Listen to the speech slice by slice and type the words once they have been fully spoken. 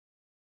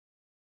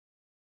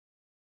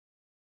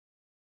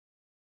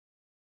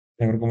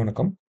அனைவருக்கும்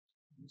வணக்கம்.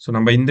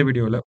 நம்ம இந்த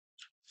வீடியோல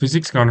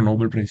பிசிக்ஸ்க்கான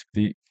நோபல் பிரைஸ்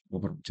பத்தி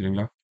பார்ப்போம்.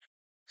 சரிங்களா?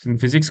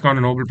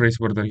 பிசிக்ஸ்க்கான நோபல் பிரைஸ்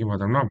பொறுத்தவரைக்கும்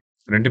பார்த்தோம்னா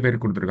 2 பேர்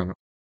குடுத்துருக்காங்க.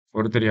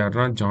 ஒருத்தர்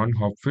யாருன்னா ஜான்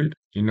ஹாப்ஃபீல்ட்,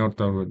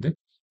 இன்னொருத்தர் வந்து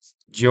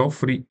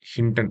ஜியோஃப்ரி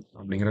ஹிண்டன்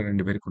அப்படிங்கிற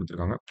 2 பேர்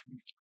குடுத்துருக்காங்க.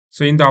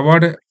 இந்த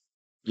அவார்டு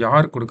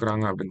யார்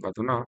குடுக்குறாங்க அப்படின்னு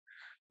பார்த்தோம்னா,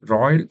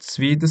 Royal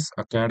Swedish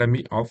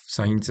academy of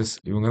sciences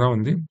இவங்க தான்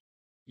வந்து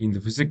இந்த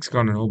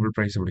பிசிக்ஸ்க்கான நோபல்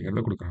பிரைஸ்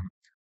அப்படிங்கிறத குடுக்குறாங்க.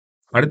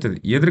 அடுத்தது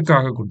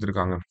எதற்காக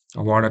குடுத்துருக்காங்க?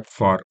 அவார்டட்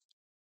ஃபார்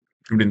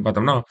அப்படின்னு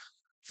பார்த்தோம்னா,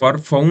 for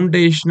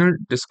foundational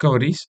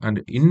டிஸ்கவரீஸ் and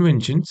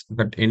inventions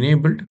that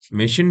enabled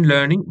machine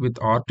learning with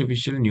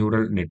artificial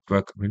neural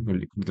network அப்படின்னு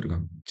சொல்லி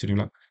குடுத்துருக்காங்க.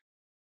 சரிங்களா?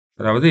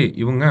 அதாவது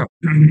இவங்க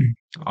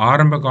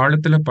ஆரம்ப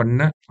காலத்துல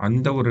பண்ண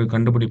அந்த ஒரு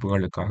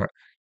கண்டுபிடிப்புகளுக்காக,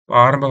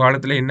 ஆரம்ப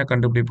காலத்துல என்ன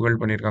கண்டுபிடிப்புகள்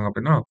பண்ணியிருக்காங்க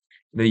அப்படின்னா,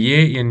 இந்த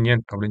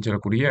ஏஎன்என் அப்படின்னு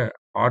சொல்லக்கூடிய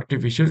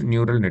ஆர்டிஃபிஷியல்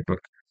நியூரல்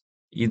நெட்வொர்க்.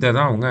 இத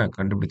தான் அவங்க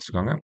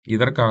கண்டுபிடிச்சிருக்காங்க.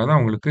 இதற்காக தான்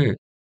அவங்களுக்கு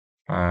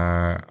ஆ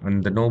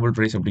அந்த நோபல்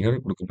பிரைஸ் அப்படிங்கிறது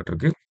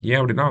குடுக்கப்பட்டிருக்கு. ஏன்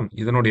அப்படின்னா,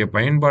 இதனுடைய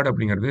பயன்பாடு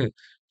அப்படிங்கிறது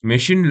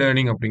மெஷின்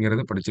லேர்னிங்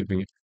அப்படிங்கிறத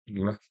படிச்சிருப்பீங்க.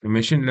 இல்லைங்களா?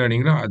 மெஷின்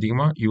லேர்னிங்ல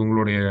அதிகமா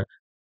இவங்களுடைய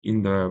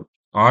இந்த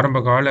ஆரம்ப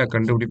கால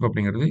கண்டுபிடிப்பு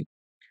அப்படிங்கிறது,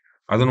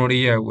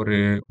 அதனுடைய ஒரு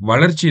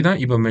வளர்ச்சி தான்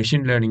இப்ப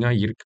மெஷின் லேர்னிங்கா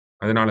இருக்கு.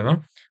 அதனால தான்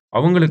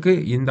அவங்களுக்கு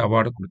இந்த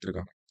அவார்ட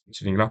குடுத்துருக்காங்க.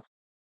 சரிங்களா?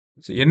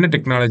 என்ன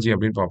டெக்னாலஜி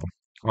அப்படின்னு பார்ப்போம்.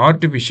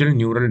 Artificial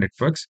neural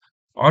networks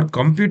R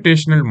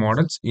computational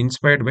models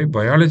inspired by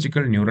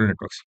biological neural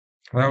networks.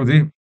 அதாவது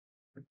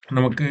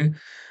நமக்கு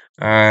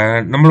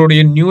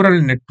நம்மளுடைய நியூரல்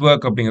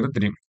நெட்வொர்க் அப்படிங்கிறது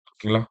தெரியும்.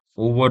 ஓகேங்களா?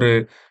 ஒவ்வொரு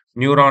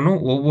நியூரானும்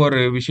ஒவ்வொரு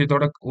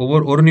விஷயத்தோட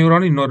ஒரு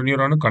நியூரானும் இன்னொரு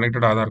நியூரானும்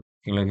கனெக்டடா தான் இருக்கும்.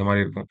 ஓகேங்களா? இந்த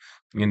மாரி இருக்கும்.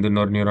 இங்கேருந்து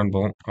இன்னொரு நியூரான்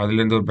போகும்.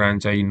 அதுலேருந்து ஒரு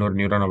பிரான்ச் ஆயி இன்னொரு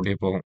நியூரான் அப்படியே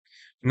போகும்.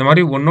 இந்த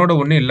மாரி ஒண்ணோட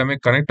ஒண்ணு எல்லாமே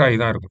கனெக்ட் ஆகி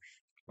தான் இருக்கும்.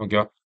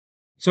 ஓகேவா?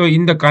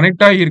 இந்த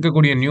கனெக்ட் ஆகி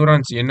இருக்கக்கூடிய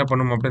நியூரான்ஸ் என்ன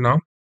பண்ணும் அப்படின்னா,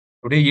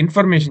 அப்படியே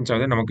இன்ஃபர்மேஷன்ஸ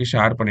வந்து நமக்கு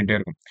ஷேர் பண்ணிட்டே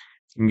இருக்கும்.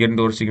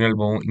 இங்கேருந்து ஒரு சிக்னல்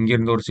போகும்.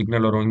 இங்கேருந்து ஒரு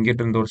சிக்னல் வரும்.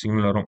 இங்கிருந்து ஒரு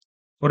சிக்னல் வரும்.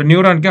 ஒரு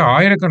நியூரானுக்கே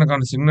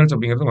ஆயிரக்கணக்கான சிக்னல்ஸ்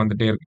அப்படிங்கிறது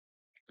வந்துட்டே இருக்கும்.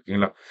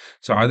 ஓகேங்களா?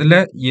 அதுல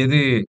எது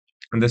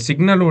அந்த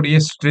சிக்னலுடைய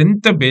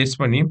ஸ்ட்ரென்த்த பேஸ்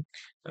பண்ணி,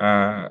 அ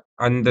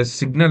அந்த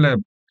சிக்னல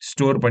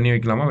ஸ்டோர் பண்ணி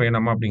வைக்கலாமா,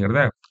 வேணாமா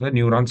அப்படிங்கிறத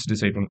நியூரான்ஸ்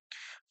டிசைட் பண்ணும்.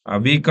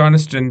 வீக்கான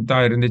ஸ்ட்ரென்த்தா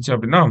இருந்துச்சு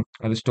அப்படின்னா,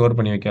 அது ஸ்டோர்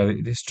பண்ணி வைக்காது.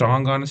 இது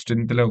ஸ்ட்ராங்கான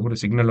ஸ்ட்ரென்த்ல ஒரு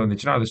சிக்னல்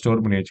வந்துச்சுன்னா, அத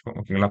ஸ்டோர் பண்ணி வச்சுக்கும்.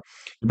 ஓகேங்களா?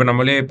 இப்ப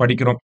நம்மளே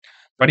படிக்கிறோம்.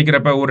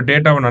 படிக்கிறப்ப ஒரு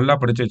டேட்டாவ நல்லா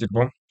படிச்சு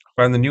வச்சிருப்போம்.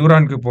 இப்ப அந்த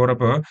நியூரானுக்கு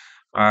போறப்போ,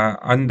 அ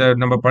அந்த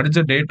நம்ம படிச்ச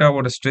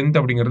டேட்டாவோட ஸ்ட்ரென்த்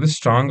அப்படிங்கிறது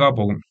ஸ்ட்ராங்கா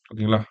போகும்.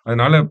 ஓகேங்களா?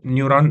 அதனால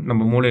நியூரான்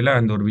நம்ம மூளையில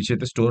அந்த ஒரு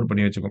விஷயத்த ஸ்டோர்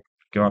பண்ணி வச்சுக்கும்.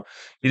 ஓகேவா?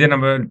 இதே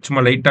நம்ம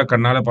சும்மா லைட்டா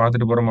கண்ணால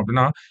பார்த்துட்டு போறோம்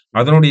அப்படின்னா,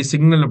 அதனுடைய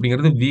சிக்னல்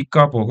அப்படிங்கிறது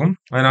வீக்கா போகும்.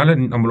 அதனால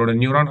நம்மளோட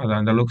நியூரான் அத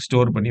அந்த அளவுக்கு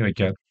ஸ்டோர் பண்ணி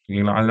வைக்காது.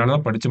 ஓகேங்களா? அதனால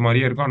தான் படிச்ச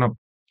மாரியே இருக்கும். ஆனா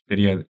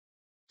தெரியாது.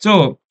 ஸோ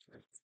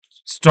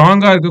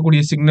ஸ்ட்ராங்கா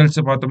இருக்கக்கூடிய சிக்னல்ஸ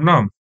பார்த்தோம்னா,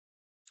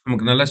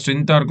 நமக்கு நல்லா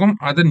ஸ்ட்ரென்த்தா இருக்கும்.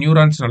 அத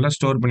நியூரான்ஸ் நல்லா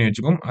ஸ்டோர் பண்ணி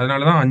வச்சுக்கும்.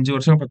 அதனால தான் 5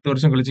 வருஷம், 10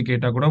 வருஷம் கழிச்சு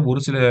கேட்டா கூட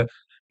ஒரு சில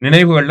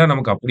நினைவுகள்லாம்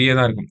நமக்கு அப்படியே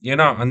தான் இருக்கும்.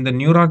 ஏன்னா, அந்த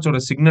நியூரான்ஸோட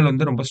சிக்னல்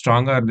வந்து ரொம்ப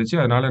ஸ்ட்ராங்கா இருந்துச்சு.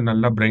 அதனால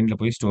நல்லா பிரெயின்ல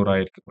போய் ஸ்டோர்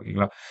ஆயிருக்கு.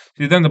 ஓகேங்களா?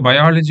 இதுதான் இந்த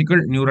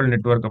பயாலஜிக்கல் நியூரல்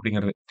நெட்வொர்க்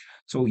அப்படிங்கிறது.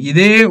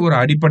 இதே ஒரு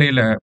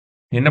அடிப்படையில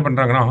என்ன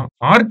பண்றாங்கன்னா,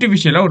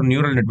 ஆர்டிபிஷியலா ஒரு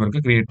நியூரல்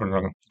நெட்வொர்க்க கிரியேட்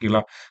பண்றாங்க.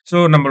 ஓகேங்களா?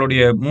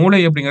 நம்மளுடைய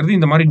மூளை அப்படிங்கிறது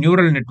இந்த மாரி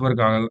நியூரல்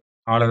நெட்வொர்க்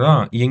ஆல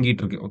தான்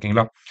இயங்கிட்டு இருக்கு.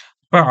 ஓகேங்களா?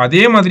 இப்ப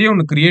அதே மாதிரியே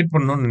ஒண்ணு கிரியேட்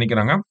பண்ணணும்னு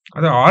நெனைக்கிறாங்க.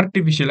 அத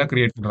ஆர்டிபிஷியலா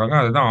கிரியேட் பண்றாங்க.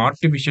 அதுதான்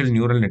ஆர்டிபிஷியல்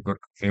நியூரல்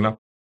நெட்வொர்க். ஓகேங்களா?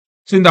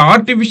 இந்த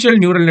ஆர்டிபிஷியல்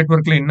நியூரல்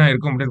நெட்வொர்க்ல என்ன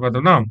இருக்கும் அப்படின்னு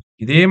பார்த்தோம்னா,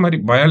 இதே மாரி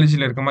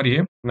பயாலஜில இருக்க மாரியே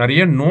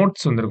நெறைய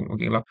நோட்ஸ் வந்திருக்கும்.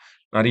 ஓகேங்களா?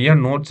 நெறைய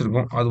நோட்ஸ்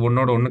இருக்கும். அது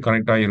ஒண்ணோட ஒண்ணு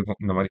கனெக்ட் ஆகியிருக்கும்.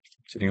 இந்த மாரி.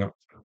 சரிங்களா?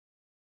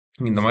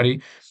 இந்த மாரி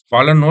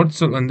பல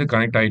நோட்ஸ் வந்து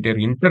கனெக்ட் ஆயிட்டே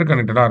இருக்கும். இன்டர்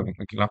கனெக்டடா இருக்கும்.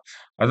 ஓகேங்களா?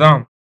 அதான்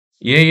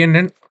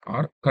ANN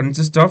R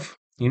consist of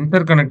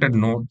inter connected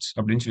notes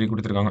அப்படின்னு சொல்லி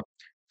குடுத்துருக்காங்க.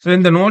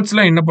 இந்த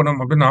நோட்ஸ்லாம் என்ன பண்ணும்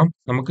அப்படின்னா,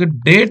 நமக்கு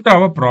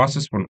டேட்டாவ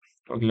ப்ராசஸ் பண்ணும்.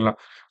 ஓகேங்களா?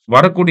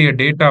 வரக்கூடிய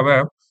டேட்டாவ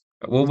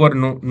ஒவ்வொரு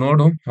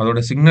நோடும் அதோட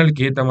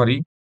சிக்னலுக்கு ஏத்த மாரி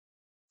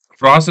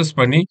ப்ராசஸ்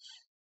பண்ணி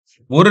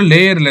ஒரு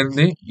லேயர்ல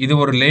இருந்து இது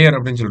ஒரு லேயர்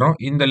அப்படின்னு சொல்றோம்.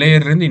 இந்த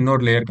லேயர்ல இருந்து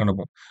இன்னொரு லேயர்க்கு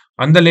அனுப்பும்.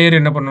 அந்த லேயர்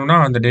என்ன பண்ணும்னா,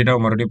 அந்த டேட்டாவ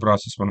மறுபடியும்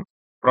ப்ராசஸ் பண்ணும்.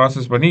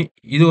 ப்ராசஸ் பண்ணி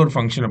இது ஒரு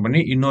ஃபங்ஷன பண்ணி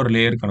இன்னொரு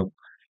லேயருக்கு அனுப்பும்.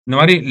 இந்த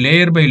மாரி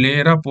லேயர் பை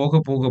லேயரா போக,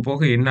 போக,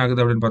 போக என்ன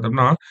ஆகுது அப்படின்னு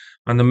பார்த்தோம்னா,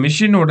 அந்த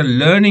மெஷினோட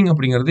லேர்னிங்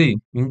அப்படிங்கிறது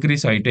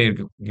இன்கிரீஸ் ஆயிட்டே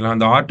இருக்கு. ஓகேங்களா?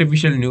 அந்த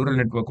ஆர்டிபிஷியல் நியூரல்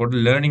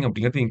நெட்வொர்க்கோட லேர்னிங்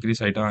அப்படிங்கிறது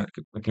இன்கிரீஸ் ஆயிட்டே தான்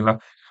இருக்கு. ஓகேங்களா?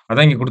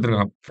 அதான் இங்க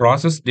குடுத்துருக்காங்க.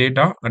 Process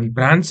data and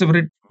transfer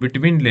it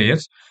between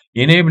layers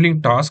enabling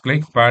task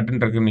like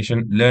pattern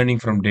recognition,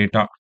 learning from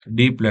data,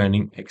 deep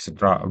learning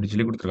etcetera அப்படின்னு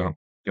சொல்லி குடுத்துருக்காங்க.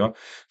 ஓகேவா?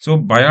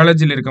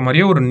 பயாலஜில இருக்க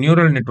மாரியே ஒரு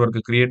நியூரல்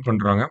நெட்வொர்க்க கிரியேட்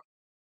பண்றாங்க.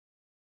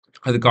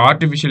 அதுக்கு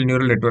ஆர்டிபிஷியல்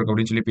நியூரல் நெட்வொர்க்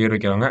அப்படின்னு சொல்லி பேர்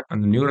வைக்கிறாங்க.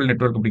 அந்த நியூரல்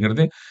நெட்வொர்க்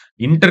அப்படிங்கிறது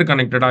இன்டர்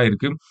கனெக்டடா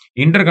இருக்கு.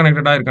 இன்டர்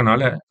கனெக்டடா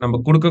இருக்கனால,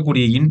 நம்ம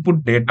குடுக்கக்கூடிய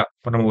இன்புட் டேட்டா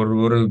இப்ப நம்ம ஒரு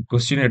ஒரு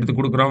கொஸ்டின் எடுத்து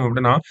குடுக்குறோம்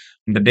அப்படின்னா,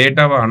 இந்த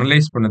டேட்டாவ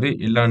அனலைஸ் பண்ணுது.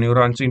 எல்லா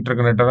நியூரான்ஸும் இன்டர்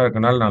கனெக்டடா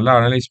இருக்கனால நல்லா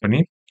அனலைஸ்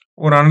பண்ணி,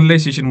 ஒரு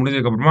அனலைசேஷன்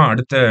முடிஞ்சதுக்கு அப்புறமா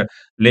அடுத்த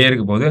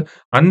லேயருக்கு போகுது.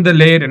 அந்த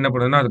லேயர் என்ன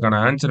பண்ணுதுன்னா, அதுக்கான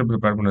ஆன்ஸர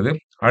பிரிப்பேர் பண்ணுது.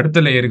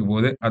 அடுத்த லேயருக்கு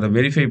போகுது. அத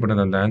வெரிஃபை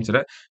பண்ணுது அந்த ஆன்ஸர.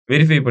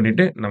 வெரிஃபை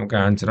பண்ணிட்டு நமக்கு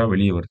ஆன்ஸரா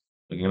வெளிய வருது.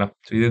 ஓகேங்களா?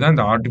 இதுதான்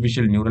இந்த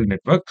ஆர்டிபிஷியல் நியூரல்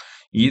நெட்வொர்க்.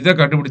 இத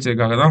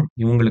கண்டுபிடிச்சதுக்காக தான்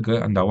இவங்களுக்கு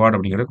அந்த அவார்ட்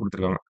அப்படிங்கிறத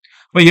குடுத்துருக்காங்க.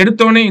 இப்ப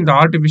எடுத்தோனே இந்த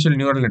ஆர்டிபிஷியல்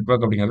நியூரல்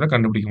நெட்வொர்க் அப்படிங்கிறத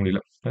கண்டுபிடிக்க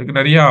முடியல. அதுக்கு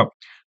நெறையா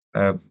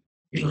அ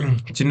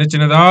சின்ன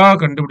சின்னதா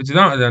கண்டுபிடிச்சு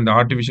தான் அது அந்த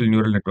ஆர்டிஃபிஷியல்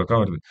நியூரல் நெட்வொர்க்கா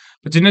வருது.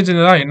 இப்ப சின்ன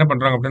சின்னதா என்ன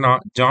பண்றாங்க அப்படின்னா,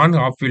 ஜான்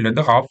ஹாப்ஃபீல்ட்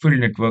வந்து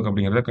ஹாப்ஃபீல்ட் நெட்வொர்க்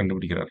அப்படிங்கிறத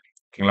கண்டுபிடிக்கிறாரு.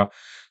 ஓகேங்களா?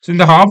 ஸோ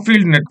இந்த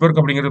ஹாப்ஃபீல்ட் நெட்வொர்க்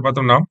அப்படிங்கிறது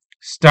பார்த்தோம்னா,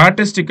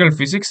 ஸ்டாட்டிஸ்டிக்கல்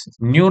பிசிக்ஸ்,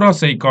 நியூரோ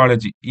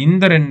சைக்காலஜி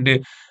இந்த 2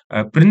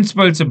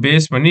 பிரின்சிபல்ஸ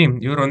பேஸ் பண்ணி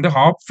இவர் வந்து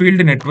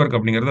ஹாப்ஃபீல்ட் நெட்வொர்க்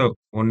அப்படிங்கிறத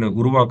ஒண்ணு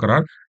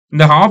உருவாக்குறார்.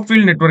 இந்த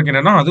ஹாப்ஃபீல்ட் நெட்வொர்க்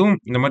என்னன்னா, அதுவும்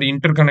இந்த மாரி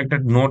இன்டர்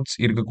கனெக்டட் நோட்ஸ்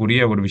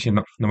இருக்கக்கூடிய ஒரு விஷயம்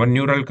தான். இந்த மாரி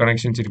நியூரல்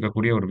கனெக்ஷன்ஸ்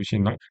இருக்கக்கூடிய ஒரு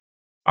விஷயம் தான்.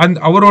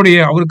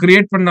 அவர்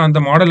கிரியேட் பண்ண அந்த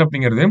மாடல்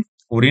அப்படிங்கிறது,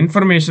 ஒரு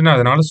இன்ஃபர்மேஷன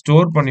அதனால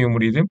ஸ்டோர் பண்ணிக்க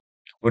முடியுது.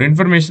 ஒரு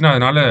இன்ஃபர்மேஷன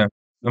அதனால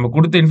நம்ம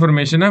குடுத்த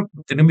இன்ஃபர்மேஷன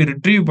திரும்பி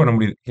ரிட்ரீவ் பண்ண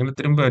முடியுது. ஏன்னா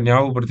திரும்ப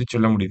ஞாபகப்படுத்தி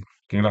சொல்ல முடியுது.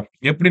 ஓகேங்களா?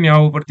 எப்படி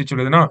ஞாபகப்படுத்தி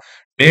சொல்லுதுன்னா,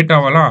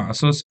 டேட்டாவெல்லாம்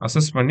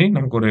அசஸ் பண்ணி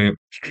நமக்கு ஒரு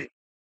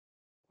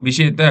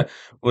விஷயத்த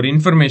ஒரு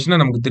இன்ஃபர்மேஷன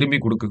நமக்கு திரும்பி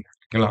குடுக்குது.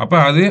 ஓகேங்களா? அப்ப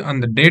அது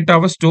அந்த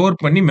டேட்டாவ ஸ்டோர்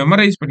பண்ணி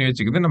மெமரைஸ் பண்ணி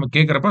வச்சுக்குது. நம்ம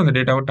கேட்கிறப்ப அந்த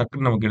டேட்டாவ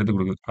டக்குன்னு நமக்கு எடுத்து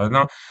குடுக்குது.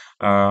 அதுதான்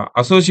அ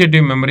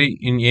அசோசியேட்டிவ் மெமரி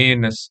இன்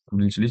ஏஎன்எஸ்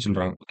அப்படின்னு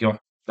சொல்றாங்க. ஓகேவா?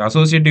 இந்த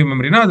அசோசியேட்டிவ்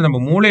மெமரினா அது நம்ம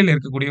மூளையில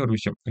இருக்கக்கூடிய ஒரு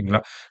விஷயம். ஓகேங்களா?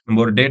 நம்ம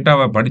ஒரு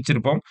டேட்டாவ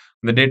படிச்சிருப்போம்.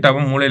 அந்த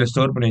டேட்டாவ மூளையில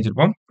ஸ்டோர் பண்ணி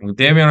வச்சிருப்போம். நமக்கு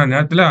தேவையான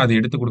நேரத்துல அது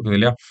எடுத்து குடுக்குது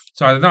இல்லையா?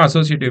 ஸோ அதுதான்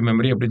அசோசியேட்டிவ்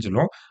மெமரி அப்படின்னு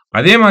சொல்லுவோம்.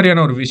 அதே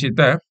மாரியான ஒரு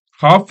விஷயத்த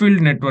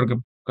ஹாப்ஃபீல்ட் நெட்வொர்க்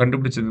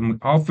கண்டுபிடிச்சது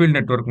ஹாப்ஃபீல்ட்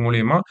நெட்வொர்க்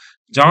மூலியமா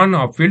ஜான்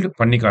ஹாப்ஃபீல்ட்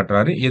பண்ணி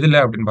காட்டுறாரு. எதுல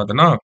அப்படின்னு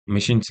பார்த்தோம்னா,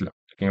 மெஷின்ஸ்ல.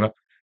 ஓகேங்களா?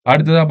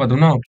 அடுத்ததா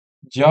பார்த்தோம்னா,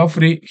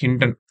 ஜாஃப்ரி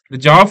ஹிண்டன். இந்த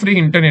ஜாஃப்ரி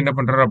ஹிண்டன் என்ன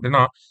பண்றாரு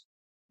அப்படின்னா,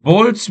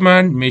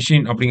 போல்ட்ஸ்மேன்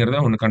மெஷின் அப்படிங்கிறத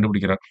ஒண்ணு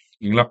கண்டுபிடிக்கிறார்.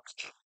 ஓகேங்களா?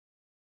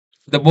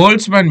 இந்த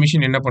போல்ட்ஸ்மேன்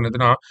மெஷின் என்ன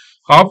பண்ணுதுன்னா,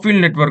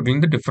 ஹாப்ஃபீல்ட் நெட்வொர்க்ல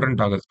இருந்து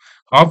டிஃபரெண்ட் ஆகுது.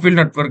 ஹாப்ஃபீல்ட்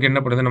நெட்வொர்க் என்ன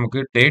பண்ணுது, நமக்கு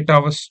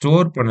டேட்டாவ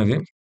ஸ்டோர் பண்ணுது.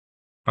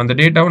 அந்த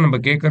டேட்டாவ நம்ம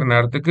கேட்கிற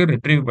நேரத்துக்கு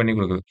ரிட்ரீவ் பண்ணி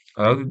குடுக்குது.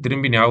 அதாவது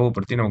திரும்பி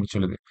ஞாபகப்படுத்தி நமக்கு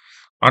சொல்லுது.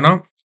 ஆனா,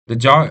 இந்த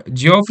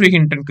ஜியோஃப்ரி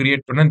ஹிண்டன்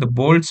கிரியேட் பண்ண இந்த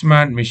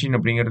போல்ட்ஸ்மேன் மெஷின்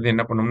அப்படிங்கிறது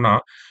என்ன பண்ணும்னா,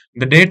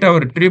 இந்த டேட்டாவ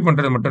ரிட்ரீவ்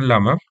பண்றது மட்டும்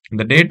இல்லாம,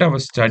 இந்த டேட்டாவ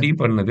ஸ்டடி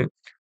பண்ணுது.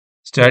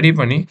 ஸ்டடி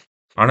பண்ணி,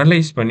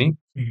 அனலைஸ் பண்ணி,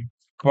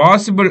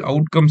 பாசிபிள்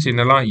அவுட்கம்ஸ்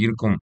என்னலாம்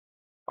இருக்கும்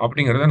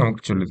அப்படிங்கிறத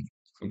நமக்கு சொல்லுது.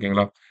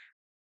 ஓகேங்களா?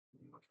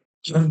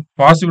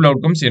 பாசிபிள்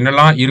அவுட்கம்ஸ்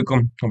என்னலாம்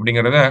இருக்கும்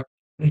அப்படிங்கிறத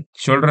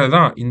சொல்றது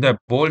தான் இந்த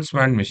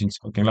போல்ட்ஸ்மேன் மெஷின்ஸ்.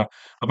 ஓகேங்களா?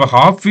 அப்ப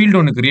ஹாப்ஃபீல்ட்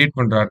ஒண்ணு கிரியேட்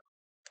பண்றாரு.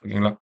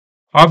 ஓகேங்களா?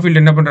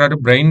 ஹாப்ஃபீல்ட் என்ன பண்றாரு?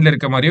 பிரெயின்ல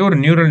இருக்க மாரியே ஒரு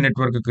நியூரல்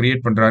நெட்வொர்க்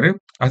கிரியேட் பண்றாரு.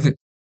 அது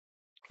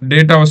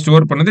டேட்டாவ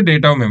ஸ்டோர் பண்ணுது,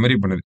 டேட்டாவ மெமரி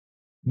பண்ணுது.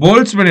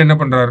 போல்ட்ஸ்மேன் என்ன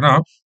பண்றாருன்னா,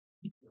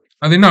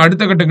 அது இன்னும்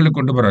அடுத்த கட்டங்களுக்கு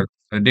கொண்டு போறாரு.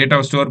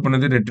 டேட்டாவ ஸ்டோர்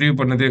பண்ணுது, ரிட்ரீவ்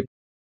பண்ணுது.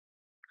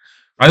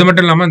 அது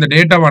மட்டும் இல்லாம அந்த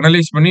டேட்டாவ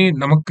அனலைஸ் பண்ணி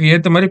நமக்கு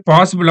ஏத்த மாரி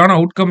பாசிபிளான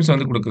அவுட்கம்ஸ்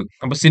வந்து குடுக்குது.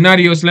 நம்ம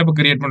சினாரியோஸ்லாம் இப்ப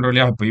கிரியேட் பண்றோம்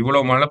இல்லையா? இப்ப இவ்வளோ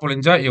மழை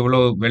பொழிஞ்சா எவ்வளோ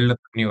வெள்ள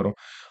தண்ணி வரும்.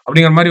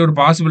 அப்படிங்கிற மாரி ஒரு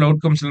பாசிபிள்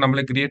அவுட்கம்ஸ்ல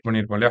நம்மளே கிரியேட்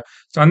பண்ணியிருப்போம் இல்லையா?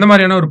 ஸோ அந்த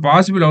மாரியான ஒரு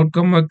பாசிபிள்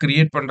அவுட்கம்ம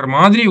கிரியேட் பண்ற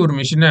மாதிரி ஒரு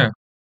மெஷின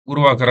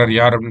உருவாக்குறாரு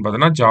யார் அப்படின்னு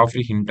பார்த்தோம்னா,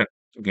 ஜாஃப்ரி ஹிண்டன்.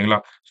 ஓகேங்களா?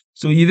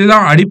 ஸோ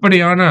இதுதான்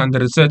அடிப்படையான அந்த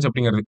ரிசர்ச்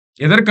அப்படிங்கிறது.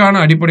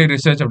 எதற்கான அடிப்படை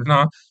ரிசர்ச் அப்படின்னா,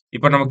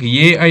 இப்ப நமக்கு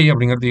ஏஐ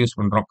அப்படிங்கிறத யூஸ்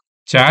பண்றோம்.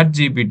 சாட்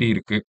ஜிபிடி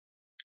இருக்கு.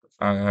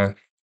 அ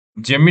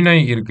ஜெமினை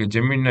இருக்கு.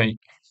 ஜெமினை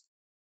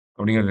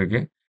அப்படிங்கிறது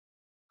இருக்கு.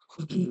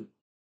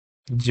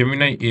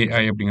 ஜெமினை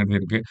ஏஐ அப்படிங்கிறது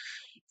இருக்கு.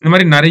 இந்த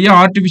மாரி நெறைய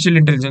ஆர்டிபிஷியல்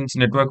இன்டெலிஜென்ஸ்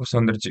நெட்வொர்க்ஸ்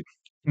வந்துருச்சு.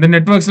 இந்த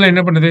நெட்வொர்க்ஸ்லாம்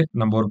என்ன பண்ணுது?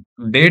 நம்ம ஒரு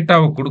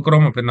டேட்டாவ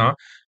குடுக்குறோம் அப்படின்னா,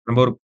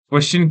 நம்ம ஒரு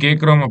கொஸ்டின்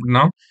கேட்கிறோம்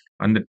அப்படின்னா,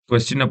 அந்த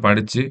கொஸ்டின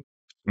படிச்சு,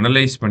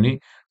 அனலைஸ் பண்ணி,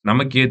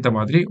 நமக்கு ஏத்த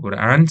மாதிரி ஒரு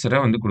ஆன்ஸர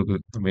வந்து குடுக்குது.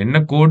 நம்ம என்ன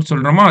கோட்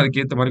சொல்றோமோ,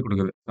 அதுக்கு ஏத்த மாரி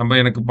குடுக்குது. நம்ம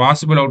எனக்கு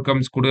பாசிபிள்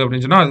அவுட்கம்ஸ் குடு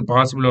அப்படின்னு சொன்னா, அது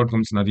பாசிபிள்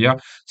அவுட்கம்ஸ் நெறையா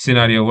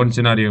சினாரியோ 1,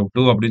 சினாரியோ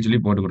 2 அப்படின்னு சொல்லி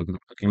போட்டு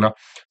குடுக்குது. ஓகேங்களா?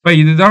 இப்ப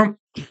இதுதான்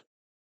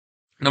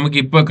நமக்கு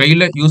இப்ப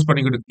கையில யூஸ்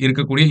பண்ணிக்கிட்டு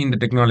இருக்கக்கூடிய இந்த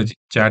டெக்னாலஜி.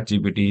 சாட்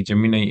ஜிபிடி,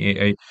 ஜெமினை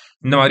ஏஐ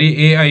இந்த மாரி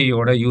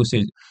ஏஐயோட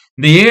யூசேஜ்.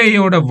 இந்த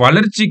ஏஐயோட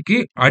வளர்ச்சிக்கு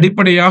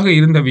அடிப்படையாக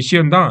இருந்த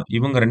விஷயம் தான்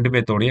இவங்க 2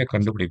 பேத்தோடைய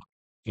கண்டுபிடிப்பு.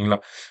 ஓகேங்களா?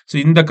 ஸோ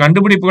இந்த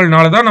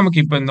கண்டுபிடிப்புகள்னால தான் நமக்கு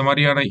இப்ப இந்த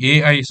மாரியான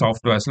ஏஐ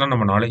சாஃப்ட்வேர்ஸ்லாம்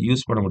நம்மனால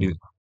யூஸ் பண்ண முடியுது.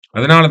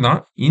 அதனால தான்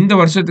இந்த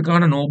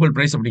வருஷத்துக்கான நோபல்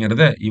பிரைஸ்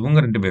அப்படிங்கிறத இவங்க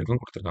 2 பேருக்கும்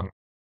குடுத்துருக்காங்க.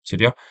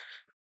 சரியா?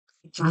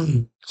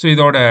 ஸோ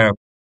இதோட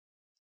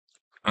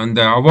அந்த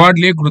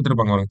அவார்ட்லயே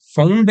குடுத்திருப்பாங்க பாருங்க.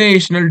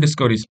 ஃபவுண்டேஷனல்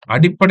டிஸ்கவரீஸ்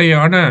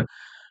அடிப்படையான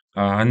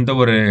அந்த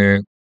ஒரு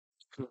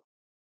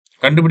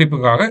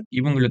கண்டுபிடிப்புக்காக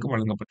இவங்களுக்கு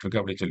வழங்கப்பட்டிருக்கு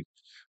அப்படின்னு சொல்லி.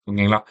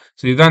 ஓகேங்களா?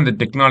 ஸோ இதுதான் இந்த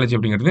டெக்னாலஜி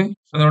அப்படிங்கிறது.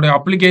 அதோட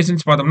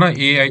அப்ளிகேஷன்ஸ் பார்த்தோம்னா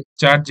ஏஐ,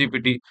 சாட்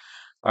ஜிபிடி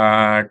ஆ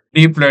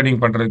டீப்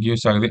லேர்னிங் பண்றதுக்கு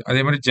யூஸ் ஆகுது. அதே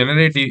மாரி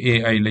ஜெனரேட்டிவ்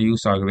ஏஐல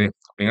யூஸ் ஆகுது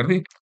அப்படிங்கிறது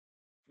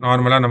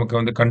நார்மலா நமக்கு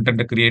வந்து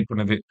கன்டென்ட்ட கிரியேட்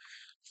பண்ணுது.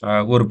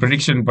 ஒரு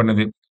ப்ரிடிக்ஷன்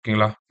பண்ணுது.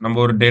 ஓகேங்களா? நம்ம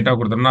ஒரு டேட்டா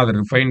குடுத்தோம்னா, அத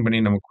ரிஃபைன் பண்ணி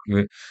நமக்கு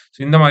குடுக்குது. ஸோ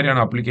இந்த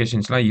மாரியான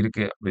அப்ளிகேஷன்ஸ்லாம்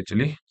இருக்கு அப்படின்னு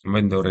சொல்லி நம்ம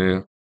இந்த ஒரு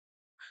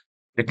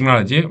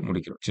டெக்னாலஜிய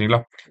முடிக்கிறோம். சரிங்களா?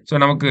 ஸோ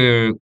நமக்கு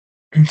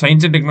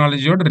சயன்ஸ் அண்ட்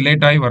டெக்னாலஜியோட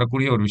ரிலேட் ஆயி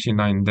வரக்கூடிய ஒரு விஷயம்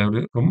தான். இந்த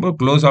ஒரு ரொம்ப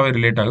க்ளோஸாவே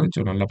ரிலேட் ஆகுது.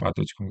 ஸோ நல்லா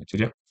பார்த்து வச்சுக்கோங்க.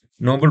 சரியா?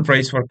 நோபல்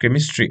பிரைஸ் ஃபார்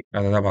கெமிஸ்ட்ரி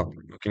அத தான் பார்க்க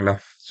போறோம். ஓகேங்களா?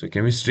 ஸோ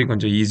கெமிஸ்ட்ரி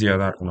கொஞ்சம் ஈஸியா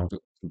தான் இருக்கும் நமக்கு.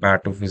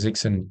 Compare to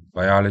physics and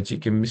biology,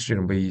 chemistry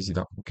ரொம்ப ஈஸி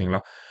தான்.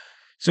 ஓகேங்களா?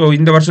 ஸோ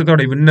இந்த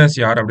வருஷத்தோட வின்னர்ஸ்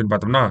யார் அப்படின்னு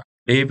பார்த்தோம்னா,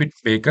 David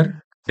Baker,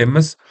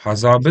 டெமஸ்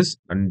ஹசாபிஸ்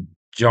and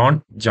John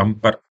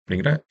jumper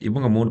அப்படிங்கிற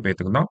இவங்க 3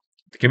 பேத்துக்கு தான்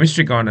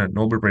கெமிஸ்ட்ரிக்கான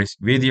நோபல் பிரைஸ்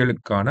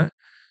வேதியியலுக்கான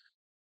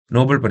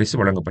நோபல் பரிசு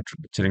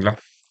வழங்கப்பட்டிருக்கு. சரிங்களா?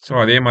 ஸோ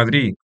அதே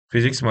மாதிரி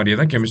பிசிக்ஸ் மாரியே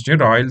தான்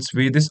கெமிஸ்ட்ரியும் Royal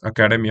Swedish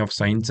academy of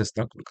sciences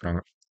தான் குடுக்குறாங்க.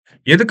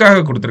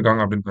 எதுக்காக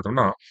குடுத்துருக்காங்க அப்படின்னு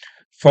பார்த்தோம்னா,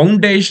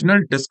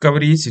 foundational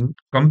டிஸ்கவரீஸ் in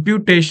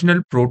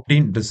computational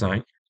protein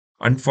design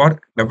and for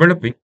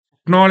developing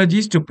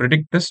technologies to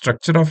predict the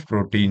structure of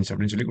proteins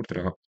அப்படின்னு சொல்லி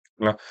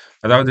கொடுத்துருக்காங்க.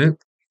 அதாவது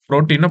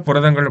புரோட்டீன்னா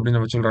புரதங்கள் அப்படின்னு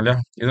நம்ம சொல்றோம் இல்லையா,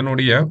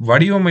 இதனுடைய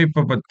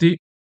வடிவமைப்பை பத்தி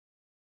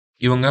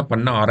இவங்க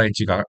பண்ண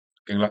ஆராய்ச்சிக்காக,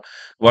 ஓகேங்களா,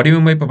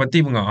 வடிவமைப்பை பத்தி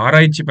இவங்க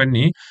ஆராய்ச்சி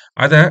பண்ணி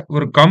அத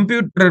ஒரு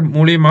கம்ப்யூட்டர்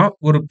மூலியமா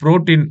ஒரு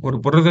புரோட்டீன் ஒரு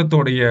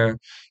புரதத்தோடைய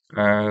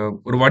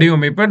ஒரு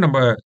வடிவமைப்பை நம்ம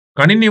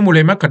கணினி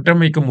மூலியமா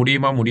கட்டமைக்க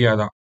முடியுமா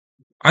முடியாதா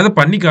அதை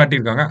பண்ணி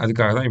காட்டியிருக்காங்க.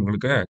 அதுக்காக தான்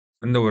இவங்களுக்கு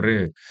இந்த ஒரு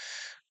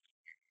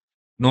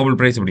நோபல்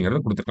பிரைஸ்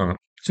அப்படிங்கறத கொடுத்துருக்காங்க.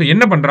 ஸோ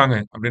என்ன பண்றாங்க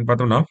அப்படின்னு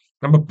பார்த்தோம்னா,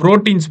 நம்ம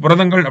புரோட்டீன்ஸ்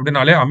புரதங்கள்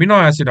அப்படின்னாலே அமினோ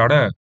ஆசிடால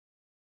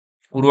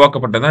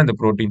உருவாக்கப்பட்டதான் இந்த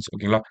புரோட்டீன்ஸ்,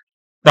 ஓகேங்களா.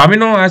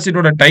 அமினோ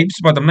ஆசிடோட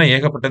டைப்ஸ் பார்த்தோம்னா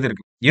ஏகப்பட்டது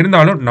இருக்கு.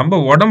 இருந்தாலும் நம்ம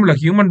உடம்புல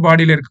ஹியூமன்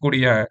பாடியில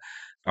இருக்கக்கூடிய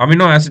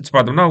அமினோ ஆசிட்ஸ்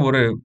பார்த்தோம்னா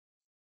ஒரு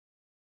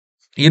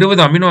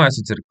 20 அமினோ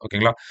ஆசிட்ஸ் இருக்கு,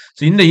 ஓகேங்களா.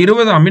 ஸோ இந்த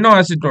 20 அமினோ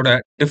ஆசிட்டோட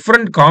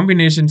டிஃபரெண்ட்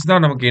காம்பினேஷன்ஸ்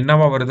தான் நமக்கு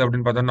என்னவா வருது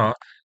அப்படின்னு பார்த்தோம்னா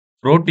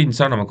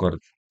புரோட்டீன்ஸா நமக்கு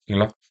வருது,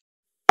 ஓகேங்களா.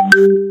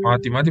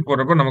 மாத்தி மாத்தி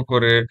போடுறப்ப நமக்கு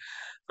ஒரு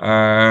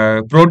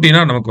புரோட்டீனா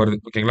நமக்கு வருது,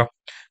 ஓகேங்களா.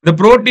 இந்த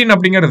புரோட்டீன்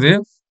அப்படிங்கிறது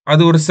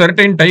அது ஒரு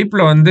சர்டைன்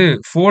டைப்ல வந்து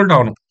ஃபோல்ட்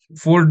ஆகணும்.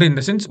 ஃபோல்டு இன்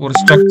த சென்ஸ் ஒரு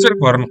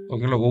ஸ்ட்ரக்சருக்கு வரணும்,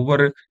 ஓகேங்களா.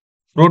 ஒவ்வொரு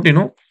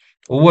புரோட்டீனும்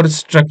ஒவ்வொரு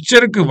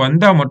ஸ்ட்ரக்சருக்கு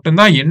வந்தா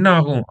மட்டும்தான் என்ன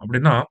ஆகும்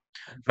அப்படின்னா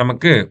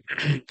நமக்கு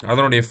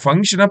அதனுடைய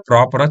ஃபங்க்ஷனை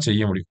ப்ராப்பரா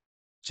செய்ய முடியும்,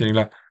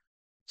 சரிங்களா.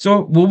 ஸோ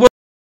ஒவ்வொரு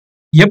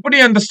எப்படி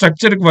அந்த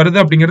ஸ்ட்ரக்சருக்கு வருது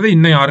அப்படிங்கறது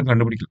இன்னும் யாரும்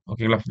கண்டுபிடிக்கல,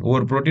 ஓகேங்களா.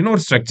 ஒவ்வொரு புரோட்டீனும்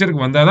ஒரு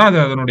ஸ்ட்ரக்சருக்கு வந்தாதான் அது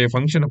அதனுடைய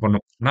ஃபங்க்ஷனை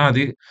பண்ணும். ஆனா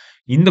அது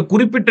இந்த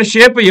குறிப்பிட்ட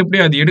ஷேப்பை எப்படி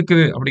அது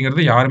எடுக்குது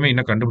அப்படிங்கறத யாருமே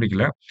இன்னும்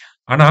கண்டுபிடிக்கல.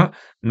 ஆனா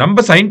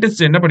நம்ம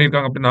சயின்டிஸ்ட் என்ன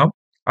பண்ணிருக்காங்க அப்படின்னா,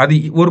 அது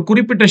ஒரு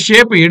குறிப்பிட்ட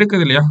ஷேப்பை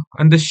எடுக்குது இல்லையா,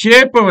 அந்த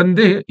ஷேப்பை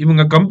வந்து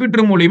இவங்க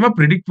கம்ப்யூட்டர் மூலியமா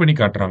ப்ரெடிக்ட் பண்ணி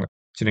காட்டுறாங்க,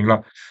 சரிங்களா.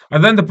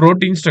 அதான் இந்த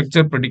புரோட்டீன்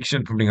ஸ்ட்ரக்சர்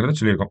ப்ரெடிக்ஷன் அப்படிங்கறத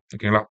சொல்லியிருக்கோம்,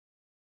 ஓகேங்களா.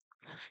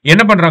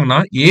 என்ன பண்றாங்கன்னா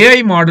ஏஐ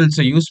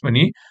மாடல்ஸை யூஸ்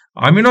பண்ணி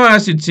அமினோ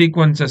ஆசிட்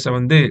சீக்வன்சஸ்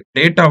வந்து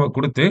டேட்டாவை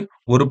கொடுத்து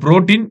ஒரு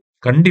புரோட்டீன்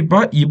கண்டிப்பா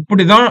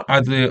இப்படிதான்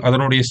அது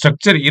அதனுடைய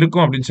ஸ்ட்ரக்சர்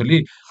இருக்கும் அப்படின்னு சொல்லி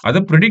அதை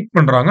ப்ரெடிக்ட்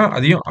பண்றாங்க.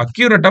 அதையும்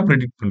அக்யூரேட்டா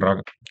ப்ரெடிக்ட்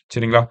பண்றாங்க,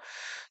 சரிங்களா.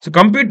 ஸோ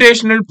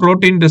கம்ப்யூட்டேஷனல்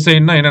புரோட்டீன்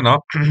டிசைன்னா என்னன்னா,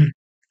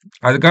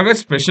 அதுக்காக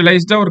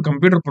ஸ்பெஷலைஸ்டா ஒரு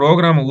கம்ப்யூட்டர்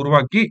ப்ரோக்ராம்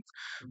உருவாக்கி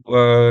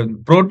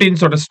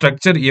புரோட்டீன்ஸோட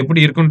ஸ்ட்ரக்சர் எப்படி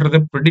இருக்குன்றத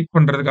ப்ரெடிக்ட்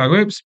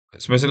பண்றதுக்காகவே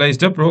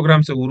ஸ்பெஷலைஸ்டா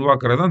ப்ரோக்ராம்ஸை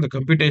உருவாக்குறது அந்த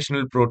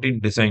கம்ப்யூட்டேஷனல் புரோட்டீன்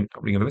டிசைன்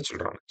அப்படிங்கறத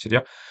சொல்றாங்க,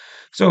 சரியா.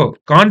 ஸோ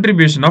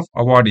கான்ட்ரிபியூஷன் ஆஃப்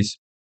அவார்டிஸ்,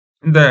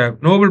 இந்த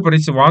நோபல்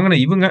பரிசு வாங்கின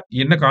இவங்க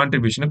என்ன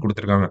கான்ட்ரிபியூஷனை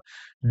கொடுத்திருக்காங்க.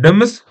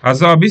 டெமிஸ்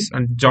ஹசாபிஸ்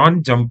அண்ட் ஜான்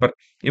ஜம்பர்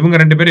இவங்க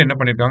 2 பேரும் என்ன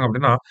பண்ணிருக்காங்க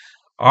அப்படின்னா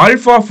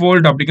ஆல்பா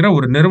ஃபோல்ட் அப்படிங்கிற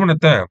ஒரு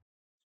நிறுவனத்தை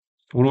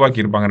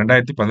உருவாக்கி இருப்பாங்க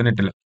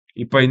 2018ல.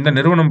 இப்ப இந்த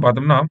நிறுவனம்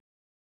பார்த்தோம்னா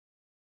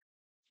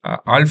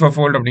ஆல்பா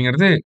ஃபோல்ட்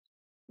அப்படிங்கிறது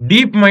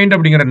டீப் மைண்ட்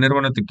அப்படிங்கிற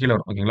நிறுவனத்துக்கு கீழ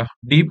வரும், ஓகேங்களா.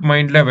 டீப்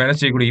மைண்ட்ல வேலை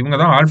செய்யக்கூடிய இவங்க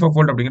தான் ஆல்பா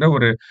ஃபோல்ட் அப்படிங்கிற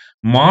ஒரு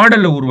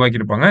மாடலை உருவாக்கி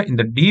இருப்பாங்க.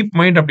 இந்த டீப்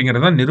மைண்ட்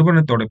அப்படிங்கிறது தான்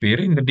நிறுவனத்தோட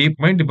பேரு. இந்த டீப்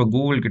மைண்ட் இப்ப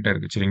கூகுள் கிட்ட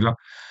இருக்கு, சரிங்களா.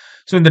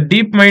 சோ இந்த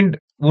டீப் மைண்ட்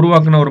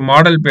உருவாக்குன ஒரு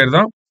மாடல் பேர்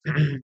தான்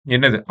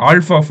என்னது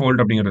ஆல்பா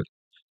ஃபோல்ட் அப்படிங்கிறது.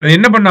 அது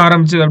என்ன பண்ண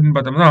ஆரம்பிச்சது அப்படின்னு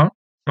பார்த்தோம்னா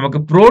நமக்கு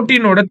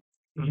புரோட்டீனோட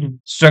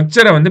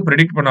ஸ்ட்ரக்சரை வந்து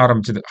ப்ரெடிக்ட் பண்ண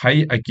ஆரம்பிச்சது ஹை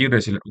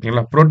அக்யூரசில,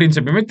 ஓகேங்களா. புரோட்டீன்ஸ்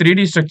எப்பவுமே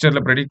 3D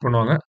ஸ்ட்ரக்சர்ல ப்ரெடிக்ட்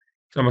பண்ணுவாங்க.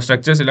 நம்ம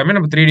ஸ்ட்ரக்சர்ஸ் எல்லாமே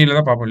நம்ம 3Dல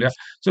தான் பார்ப்போம் இல்லையா.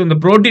 சோ இந்த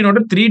புரோட்டீனோட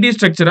 3D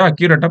ஸ்ட்ரக்சரை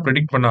அக்யூரேட்டா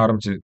ப்ரெடிக்ட் பண்ண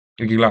ஆரம்பிச்சது,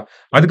 ஓகேங்களா.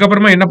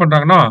 அதுக்கப்புறமா என்ன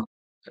பண்றாங்கன்னா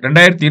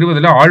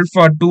 2020ல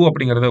ஆல்பா 2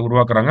 அப்படிங்கறத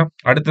உருவாக்குறாங்க.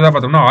 அடுத்ததா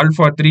பார்த்தோம்னா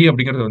ஆல்பா 3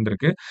 அப்படிங்கிறது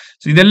வந்திருக்கு.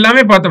 சோ இது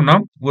எல்லாமே பார்த்தோம்னா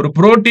ஒரு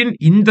புரோட்டீன்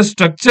இந்த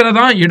ஸ்ட்ரக்சரை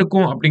தான்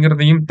எடுக்கும்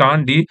அப்படிங்கறதையும்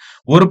தாண்டி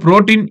ஒரு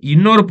புரோட்டீன்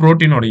இன்னொரு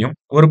புரோட்டீனோடையும்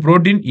ஒரு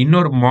புரோட்டீன்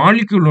இன்னொரு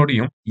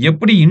மாலிக்யூலோடையும்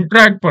எப்படி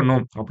இன்டராக்ட்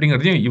பண்ணும்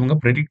அப்படிங்கறதையும் இவங்க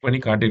ப்ரெடிக்ட் பண்ணி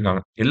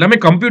காட்டியிருக்காங்க. எல்லாமே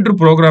கம்ப்யூட்டர்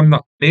ப்ரோக்ராம்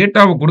தான்.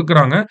 டேட்டாவை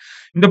கொடுக்குறாங்க.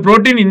 இந்த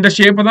புரோட்டீன் இந்த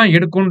ஷேப்பை தான்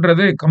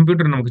எடுக்கும்ன்றது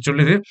கம்ப்யூட்டர் நமக்கு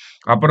சொல்லுது.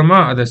 அப்புறமா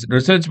அதை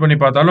ரிசர்ச் பண்ணி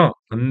பார்த்தாலும்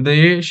அந்த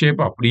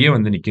ஷேப் அப்படியே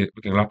வந்து நிக்குது,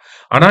 ஓகேங்களா.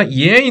 ஆனா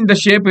ஏன் இந்த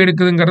ஷேப்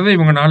எடுக்குதுங்கிறத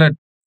இவங்கனால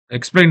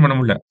எக்ஸ்பிளைன் பண்ண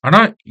முடியல. ஆனா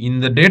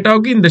இந்த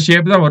டேட்டாவுக்கு இந்த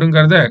ஷேப் தான்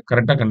வருங்கிறத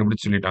கரெக்டா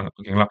கண்டுபிடிச்சு சொல்லிட்டாங்க,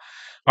 ஓகேங்களா.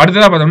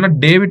 அடுத்ததா பார்த்தோம்னா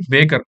டேவிட்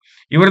பேக்கர்.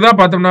 இவர் தான்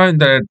பார்த்தோம்னா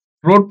இந்த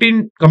புரோட்டீன்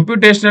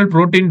கம்ப்யூட்டேஷனல்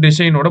புரோட்டீன்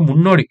டிசைனோட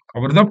முன்னோடி.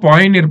 அவர் தான்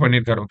பாயினியர்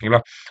பண்ணியிருக்காரு, ஓகேங்களா.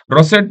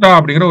 ரொசெட்டா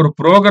அப்படிங்கிற ஒரு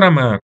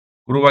ப்ரோக்ராம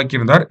உருவாக்கி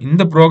இருந்தார்.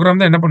 இந்த ப்ரோக்ராம்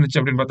தான் என்ன பண்ணுச்சு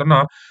அப்படின்னு பார்த்தோம்னா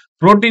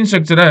புரோட்டீன்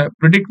ஸ்ட்ரக்சரை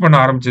ப்ரெடிக்ட் பண்ண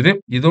ஆரம்பிச்சது.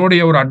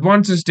 இதோடைய ஒரு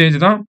அட்வான்ஸ் ஸ்டேஜ்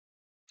தான்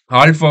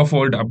ஆல்பா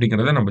ஃபோல்ட்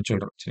அப்படிங்கறத நம்ம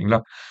சொல்றோம், சரிங்களா.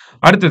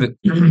 அடுத்தது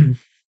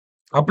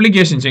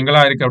அப்ளிகேஷன்ஸ்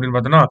எங்கெல்லாம் இருக்கு அப்படின்னு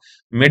பார்த்தோம்னா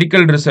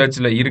மெடிக்கல்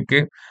ரிசர்ச்ல இருக்கு.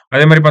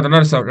 அதே மாதிரி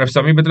பார்த்தோம்னா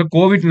சமீபத்துல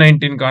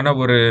கோவிட்-19க்கான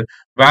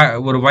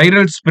ஒரு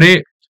வைரல் ஸ்ப்ரே,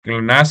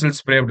 நேசல்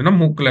ஸ்ப்ரே அப்படின்னா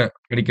மூக்குல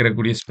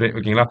கிடைக்கக்கூடிய ஸ்ப்ரே,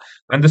 ஓகேங்களா.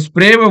 அந்த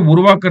ஸ்ப்ரேவை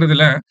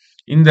உருவாக்குறதுல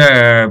இந்த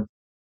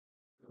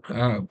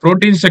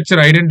புரோட்டீன்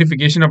ஸ்ட்ரக்சர்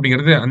ஐடென்டிஃபிகேஷன்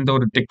அப்படிங்கிறது அந்த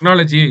ஒரு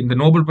டெக்னாலஜி இந்த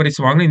நோபல் பரிசு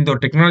வாங்க இந்த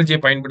ஒரு டெக்னாலஜியை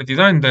பயன்படுத்தி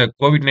தான் இந்த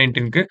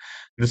கோவிட்-19க்கு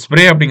இந்த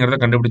ஸ்ப்ரே அப்படிங்கிறத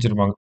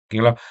கண்டுபிடிச்சிருப்பாங்க,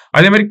 ஓகேங்களா.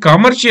 அதே மாதிரி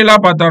கமர்ஷியலா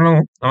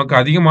பார்த்தாலும் நமக்கு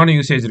அதிகமான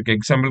யூசேஜ் இருக்கு.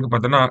 எக்ஸாம்பிளுக்கு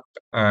பார்த்தோம்னா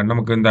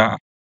நமக்கு இந்த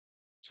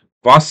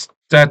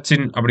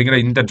வாஸ்டாச்சின் அப்படிங்கிற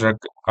இந்த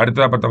ட்ரக்,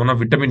 அடுத்ததா பார்த்தோம்னா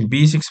விட்டமின்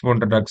B6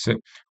 போன்ற ட்ரக்ஸ்,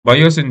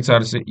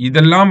 பயோசென்சார்ஸ்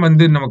இதெல்லாம்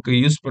வந்து நமக்கு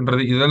யூஸ்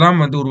பண்றது,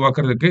 இதெல்லாம் வந்து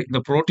உருவாக்குறதுக்கு இந்த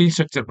புரோட்டீன்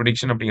ஸ்ட்ரக்சர்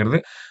ப்ரெடிக்ஷன் அப்படிங்கிறது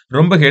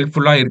ரொம்ப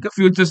ஹெல்ப்ஃபுல்லா இருக்கு.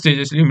 ஃபியூச்சர்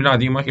ஸ்டேஜஸ்லயும் இன்னும்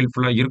அதிகமா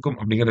ஹெல்ப்ஃபுல்லா இருக்கும்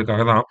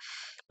அப்படிங்கிறதுக்காக தான்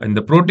இந்த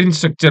புரோட்டீன்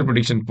ஸ்ட்ரக்சர்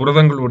பிரெடிக்ஷன்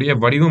புரதங்களுடைய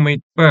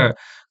வடிவமைப்ப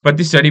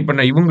பத்தி ஸ்டடி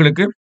பண்ண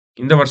இவங்களுக்கு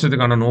இந்த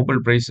வருஷத்துக்கான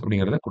நோபல் பிரைஸ்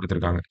அப்படிங்கிறத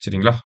குடுத்திருக்காங்க.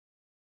 சரிங்களா?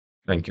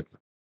 Thank you.